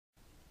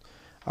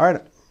All right,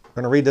 I'm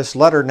going to read this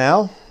letter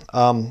now.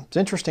 It's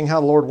interesting how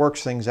the Lord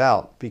works things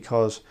out,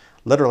 because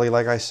literally,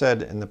 like I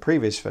said in the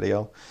previous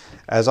video,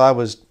 as I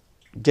was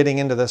getting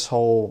into this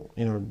whole,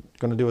 going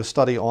to do a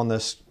study on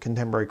this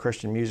contemporary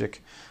Christian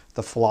music,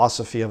 the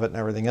philosophy of it and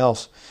everything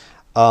else,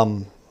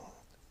 the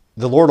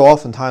Lord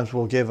oftentimes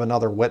will give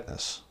another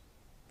witness.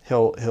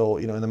 He'll,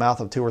 in the mouth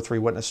of 2 or 3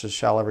 witnesses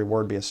shall every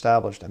word be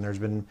established. And there's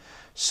been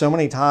so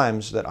many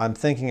times that I'm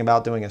thinking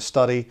about doing a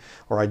study,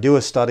 or I do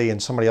a study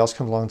and somebody else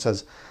comes along and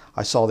says,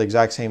 I saw the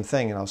exact same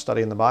thing and I was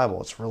studying the Bible.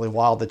 It's really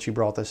wild that you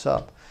brought this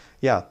up.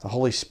 Yeah, the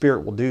Holy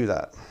Spirit will do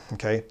that.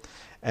 Okay.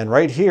 And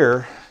right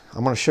here,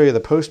 I'm going to show you the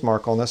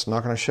postmark on this. I'm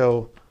not going to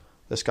show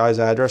this guy's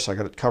address. I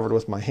got it covered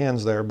with my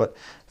hands there, but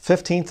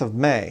 15th of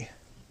May.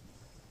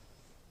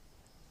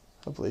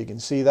 Hopefully you can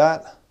see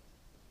that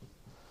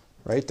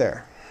right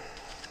there.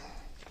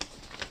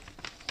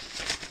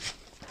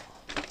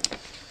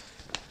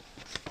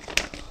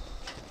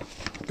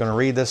 I'm going to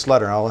read this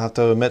letter. I'll have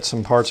to omit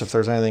some parts if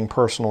there's anything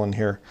personal in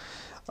here.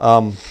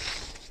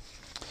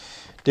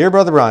 Dear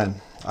Brother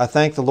Bryan, I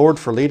thank the Lord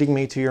for leading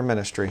me to your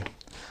ministry.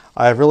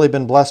 I have really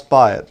been blessed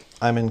by it.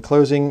 I'm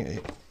enclosing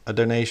a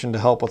donation to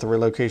help with the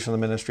relocation of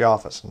the ministry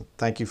office, and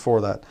thank you for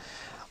that.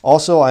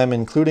 Also, I am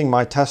including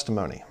my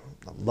testimony.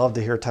 I love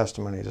to hear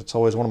testimonies. It's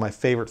always one of my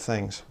favorite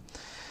things.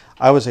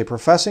 I was a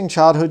professing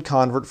childhood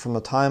convert from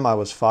the time I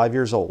was 5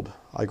 years old.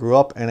 I grew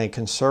up in a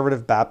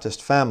conservative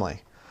Baptist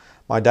family.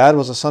 My dad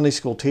was a Sunday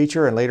school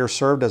teacher and later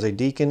served as a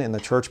deacon in the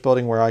church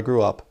building where I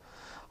grew up.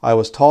 I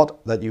was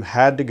taught that you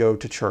had to go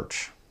to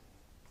church.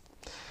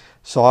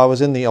 So I was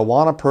in the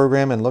Awana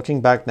program, and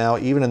looking back now,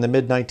 even in the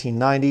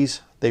mid-1990s,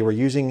 they were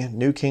using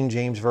New King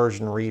James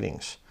Version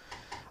readings.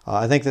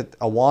 I think that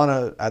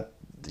Awana,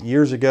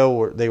 years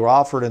ago, they were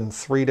offered in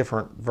 3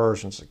 different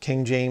versions: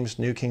 King James,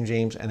 New King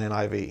James, and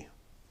NIV.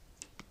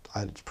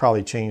 It's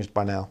probably changed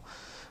by now.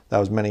 That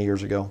was many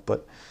years ago,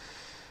 but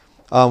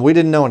we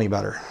didn't know any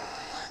better.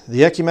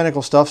 The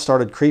ecumenical stuff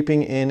started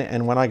creeping in,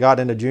 and when I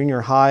got into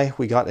junior high,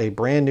 we got a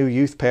brand new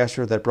youth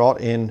pastor that brought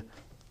in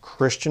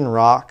Christian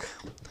rock,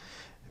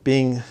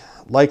 being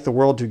like the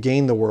world to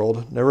gain the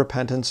world, no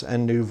repentance,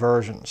 and new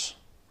versions.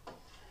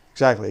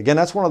 Exactly. Again,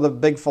 that's one of the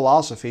big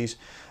philosophies.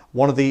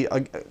 One of the,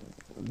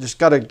 just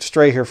got to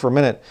stray here for a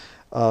minute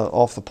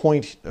off the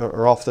point,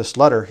 or off this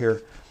letter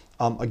here.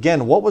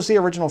 Again, what was the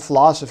original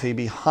philosophy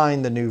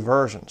behind the new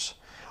versions?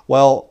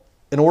 Well,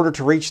 in order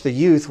to reach the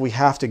youth, we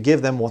have to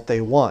give them what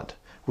they want.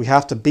 We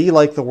have to be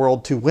like the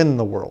world to win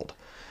the world.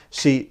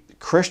 See,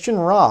 Christian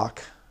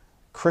rock,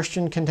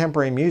 Christian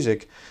contemporary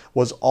music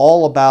was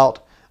all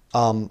about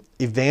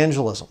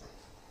evangelism.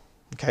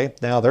 Okay,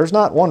 now there's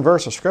not one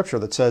verse of scripture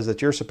that says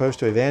that you're supposed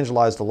to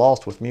evangelize the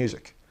lost with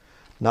music.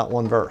 Not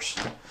one verse.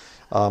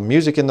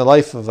 Music in the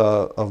life of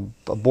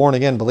a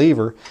born-again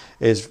believer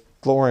is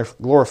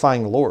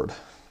glorifying the Lord.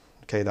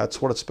 Okay,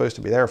 that's what it's supposed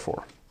to be there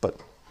for. But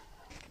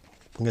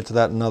we'll get to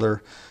that in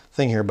another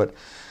thing here. But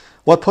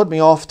what put me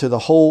off to the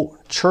whole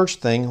church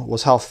thing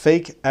was how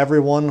fake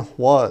everyone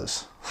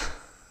was.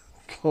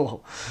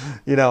 Cool.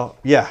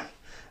 Yeah.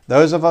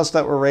 Those of us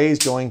that were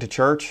raised going to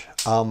church,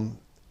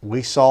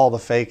 we saw the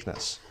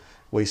fakeness.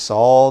 We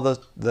saw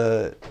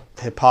the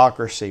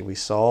hypocrisy. We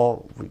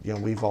saw,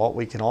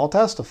 we can all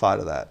testify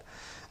to that.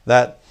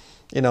 That,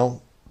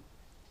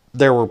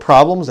 there were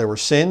problems, there were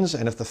sins,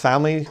 and if the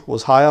family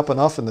was high up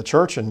enough in the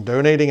church and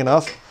donating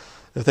enough,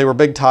 if they were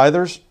big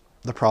tithers,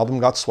 the problem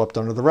got swept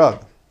under the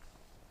rug.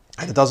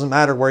 And it doesn't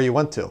matter where you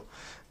went to.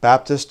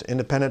 Baptist,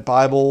 Independent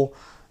Bible,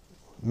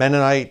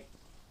 Mennonite,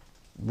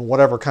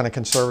 whatever kind of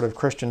conservative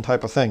Christian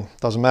type of thing.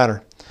 Doesn't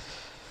matter.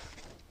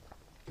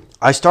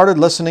 I started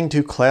listening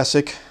to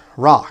classic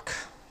rock.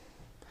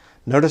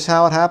 Notice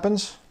how it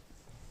happens?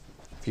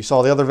 If you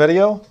saw the other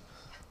video,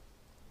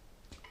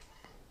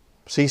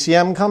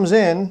 CCM comes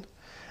in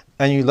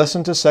and you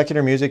listen to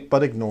secular music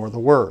but ignore the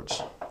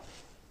words.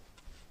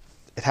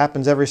 It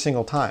happens every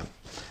single time.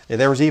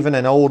 There was even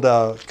an old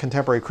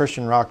contemporary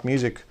Christian rock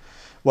music.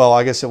 Well,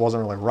 I guess it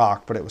wasn't really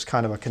rock, but it was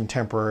kind of a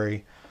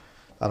contemporary,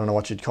 I don't know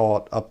what you'd call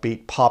it,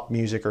 upbeat pop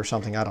music or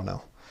something, I don't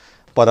know.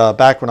 But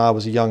back when I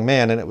was a young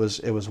man, and it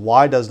was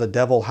Why Does the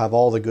Devil Have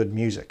All the Good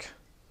Music?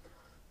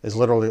 Is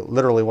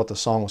literally what the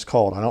song was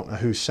called. I don't know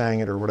who sang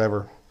it or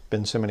whatever,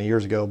 been so many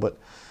years ago, but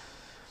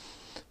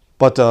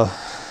the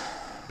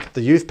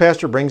youth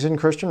pastor brings in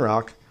Christian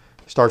rock,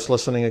 starts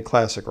listening to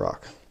classic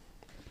rock.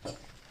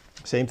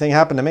 Same thing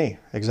happened to me,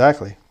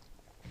 exactly.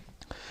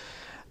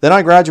 Then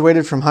I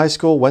graduated from high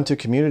school, went to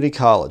community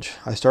college.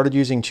 I started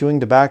using chewing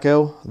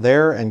tobacco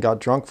there and got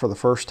drunk for the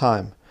first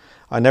time.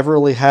 I never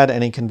really had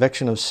any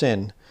conviction of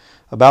sin.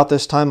 About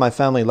this time, my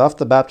family left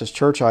the Baptist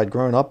church I had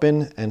grown up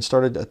in and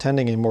started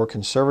attending a more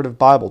conservative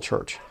Bible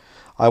church.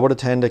 I would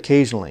attend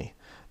occasionally.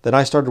 Then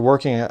I started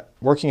working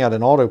at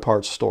an auto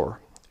parts store.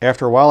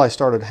 After a while, I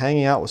started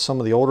hanging out with some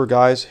of the older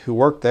guys who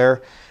worked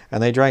there,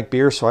 and they drank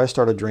beer, so I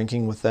started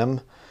drinking with them.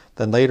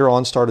 Then later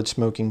on started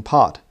smoking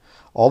pot,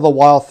 all the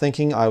while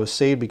thinking I was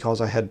saved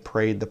because I had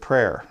prayed the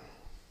prayer.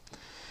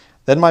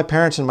 Then my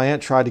parents and my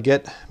aunt tried to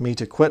get me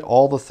to quit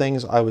all the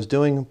things I was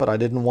doing, but I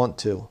didn't want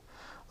to.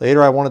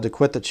 Later, I wanted to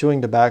quit the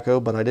chewing tobacco,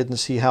 but I didn't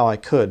see how I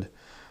could.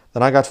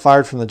 Then I got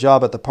fired from the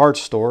job at the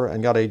parts store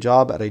and got a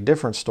job at a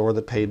different store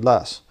that paid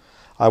less.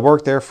 I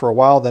worked there for a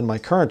while, then my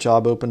current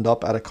job opened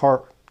up at a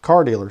car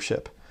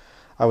dealership.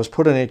 I was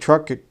put in a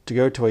truck to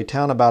go to a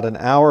town about an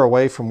hour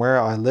away from where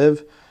I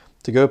live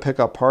to go pick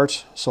up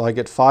parts, so I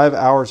get 5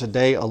 hours a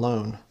day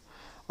alone.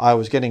 I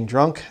was getting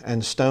drunk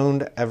and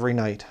stoned every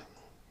night.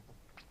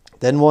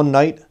 Then one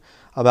night,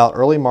 about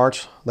early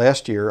March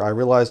last year, I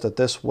realized that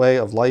this way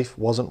of life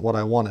wasn't what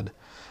I wanted.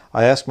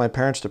 I asked my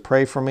parents to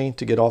pray for me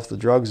to get off the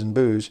drugs and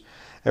booze.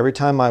 Every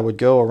time I would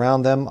go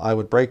around them, I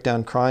would break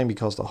down crying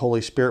because the Holy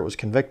Spirit was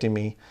convicting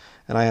me,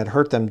 and I had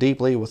hurt them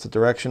deeply with the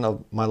direction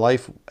of my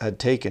life had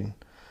taken.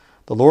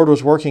 The Lord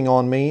was working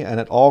on me, and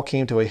it all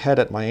came to a head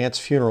at my aunt's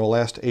funeral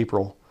last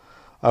April.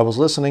 I was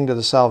listening to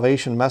the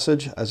salvation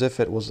message as if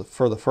it was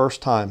for the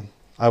first time.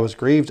 I was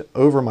grieved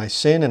over my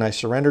sin, and I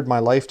surrendered my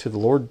life to the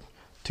Lord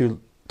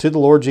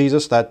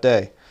Jesus that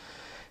day.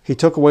 He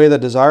took away the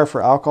desire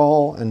for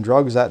alcohol and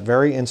drugs that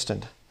very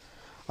instant.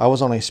 I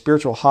was on a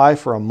spiritual high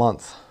for a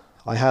month.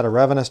 I had a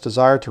ravenous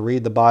desire to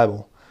read the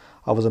Bible.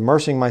 I was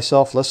immersing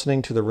myself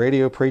listening to the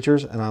radio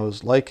preachers, and I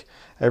was like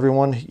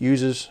everyone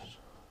uses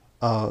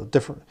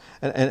different.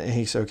 And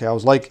he said, "Okay, I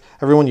was like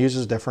everyone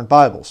uses different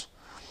Bibles."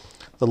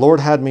 The Lord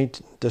had me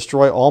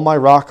destroy all my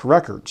rock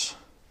records.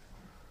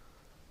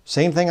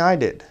 Same thing I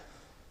did.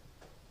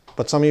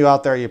 But some of you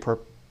out there, you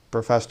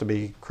profess to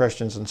be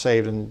Christians and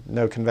saved, and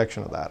no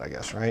conviction of that, I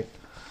guess, right?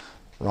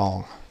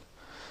 Wrong.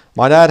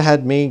 My dad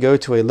had me go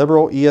to a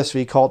liberal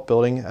ESV cult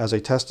building as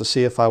a test to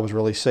see if I was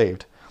really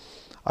saved.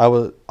 I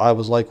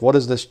was like, what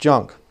is this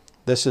junk?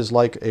 This is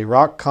like a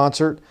rock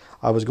concert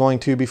I was going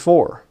to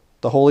before.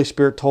 The Holy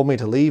Spirit told me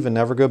to leave and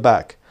never go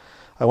back.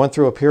 I went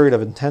through a period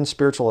of intense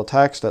spiritual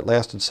attacks that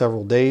lasted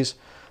several days.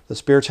 The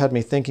spirits had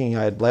me thinking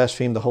I had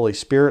blasphemed the Holy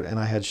Spirit and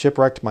I had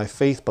shipwrecked my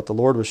faith, but the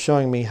Lord was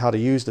showing me how to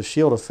use the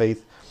shield of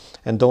faith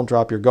and don't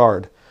drop your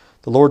guard.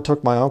 The Lord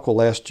took my uncle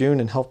last June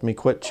and helped me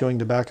quit chewing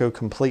tobacco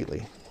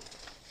completely.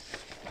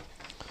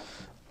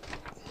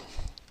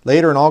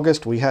 Later in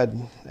August, we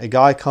had a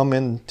guy come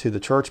into the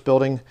church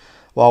building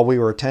while we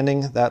were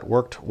attending that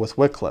worked with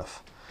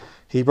Wycliffe.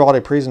 He brought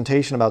a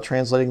presentation about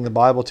translating the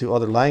Bible to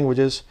other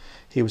languages.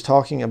 He was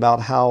talking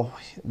about how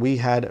we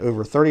had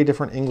over 30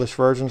 different English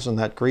versions, and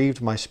that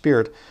grieved my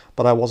spirit,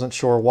 but I wasn't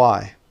sure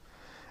why.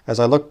 As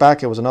I look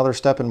back, it was another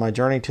step in my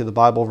journey to the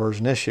Bible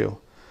version issue.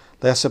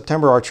 Last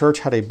September, our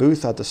church had a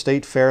booth at the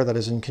state fair that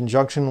is in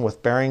conjunction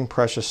with Bearing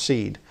Precious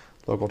Seed,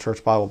 local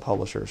church Bible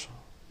publishers.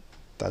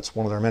 That's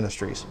one of their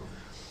ministries.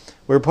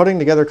 We were putting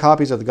together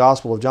copies of the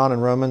Gospel of John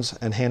and Romans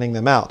and handing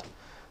them out.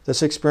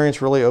 This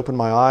experience really opened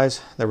my eyes.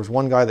 There was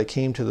one guy that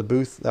came to the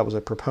booth that was a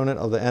proponent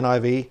of the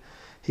NIV.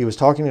 He was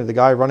talking to the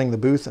guy running the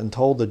booth and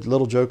told the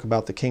little joke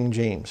about the King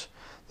James,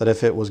 that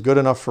if it was good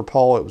enough for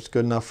Paul, it was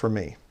good enough for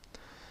me.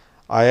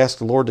 I asked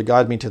the Lord to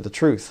guide me to the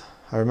truth.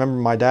 I remember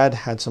my dad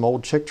had some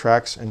old Chick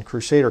tracts and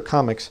Crusader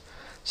comics,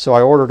 so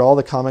I ordered all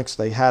the comics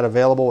they had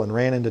available and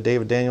ran into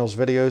David Daniels'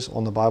 videos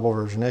on the Bible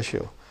version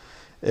issue.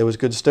 It was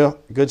good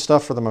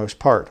stuff for the most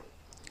part.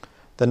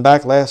 Then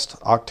back last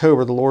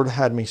October, the Lord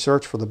had me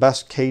search for the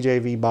best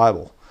KJV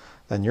Bible.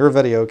 Then your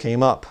video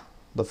came up.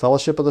 The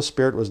fellowship of the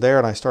Spirit was there,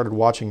 and I started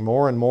watching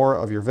more and more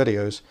of your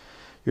videos.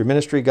 Your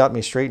ministry got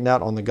me straightened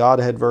out on the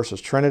Godhead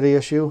versus Trinity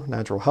issue,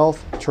 natural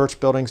health, church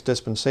buildings,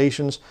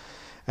 dispensations,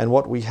 and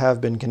what we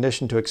have been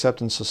conditioned to accept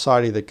in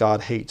society that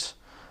God hates.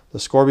 The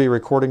Scorby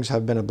recordings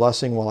have been a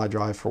blessing while I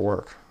drive for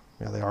work.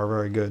 Yeah, they are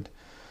very good.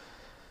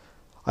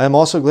 I am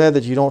also glad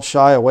that you don't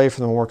shy away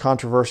from the more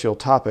controversial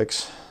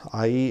topics,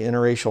 i.e.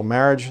 interracial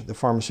marriage, the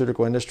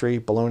pharmaceutical industry,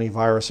 baloney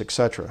virus,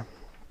 etc.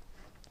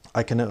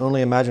 I can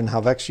only imagine how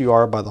vexed you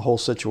are by the whole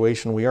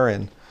situation we are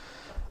in.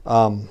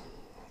 And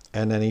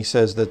then he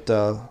says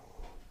that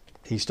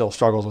he still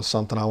struggles with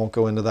something. I won't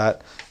go into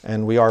that.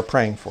 And we are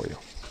praying for you.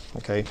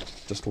 Okay,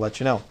 just to let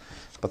you know.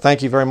 But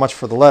thank you very much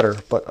for the letter.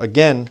 But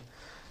again,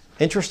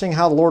 interesting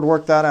how the Lord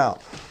worked that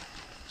out.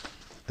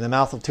 In the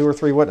mouth of 2 or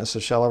 3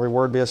 witnesses shall every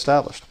word be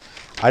established.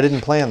 I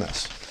didn't plan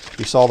this.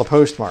 You saw the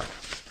postmark.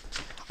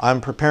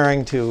 I'm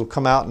preparing to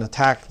come out and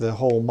attack the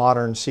whole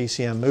modern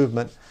CCM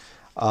movement.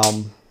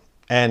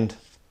 And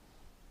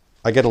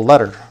I get a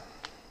letter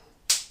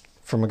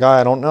from a guy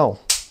I don't know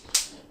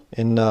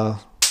in,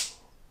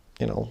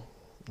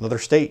 another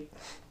state.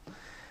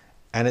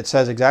 And it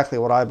says exactly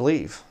what I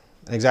believe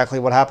and exactly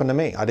what happened to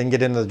me. I didn't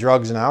get into the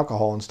drugs and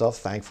alcohol and stuff,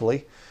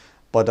 thankfully,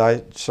 but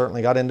I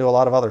certainly got into a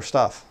lot of other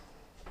stuff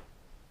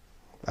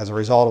as a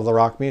result of the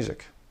rock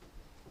music.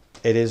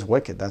 It is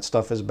wicked. That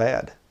stuff is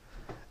bad.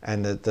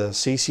 And the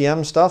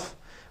CCM stuff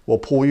will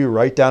pull you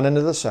right down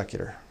into the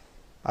secular.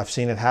 I've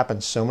seen it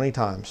happen so many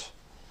times.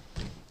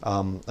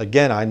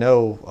 Again, I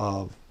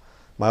know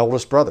my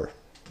oldest brother.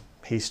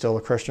 He's still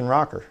a Christian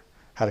rocker.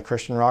 Had a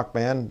Christian rock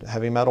band,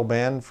 heavy metal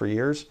band for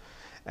years.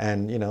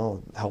 And,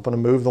 helping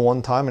him move the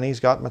one time. And he's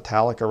got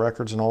Metallica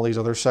records and all these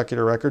other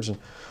secular records. And,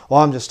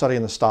 I'm just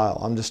studying the style.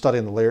 I'm just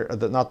studying the lyrics.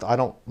 I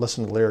don't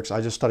listen to the lyrics. I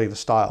just study the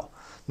style.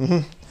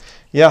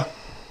 Yeah.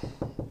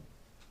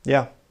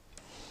 Yeah.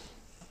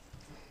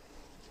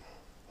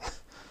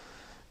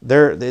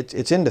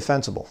 it's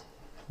indefensible,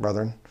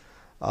 brethren.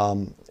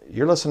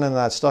 You're listening to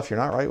that stuff, you're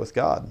not right with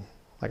God,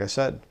 like I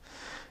said.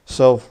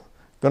 So,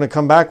 going to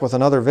come back with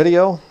another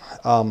video.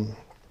 I'll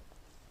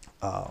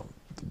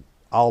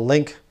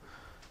link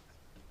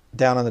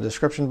down in the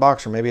description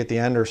box, or maybe at the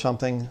end or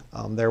something.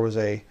 There was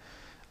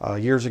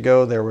years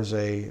ago, there was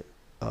a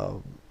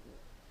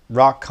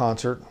rock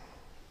concert,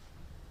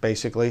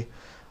 basically,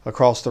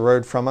 across the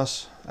road from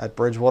us at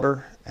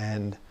Bridgewater,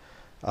 and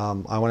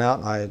I went out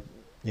and I,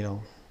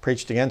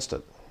 preached against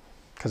it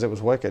because it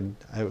was wicked.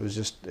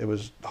 It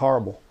was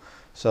horrible.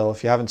 So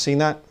if you haven't seen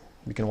that,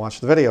 you can watch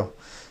the video.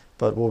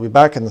 But we'll be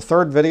back in the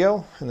third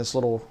video in this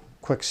little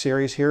quick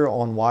series here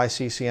on why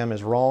CCM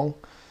is wrong,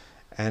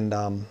 and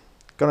going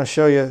to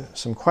show you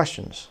some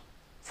questions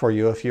for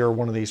you if you're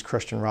one of these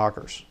Christian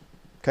rockers.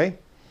 Okay?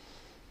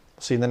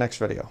 See you in the next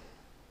video.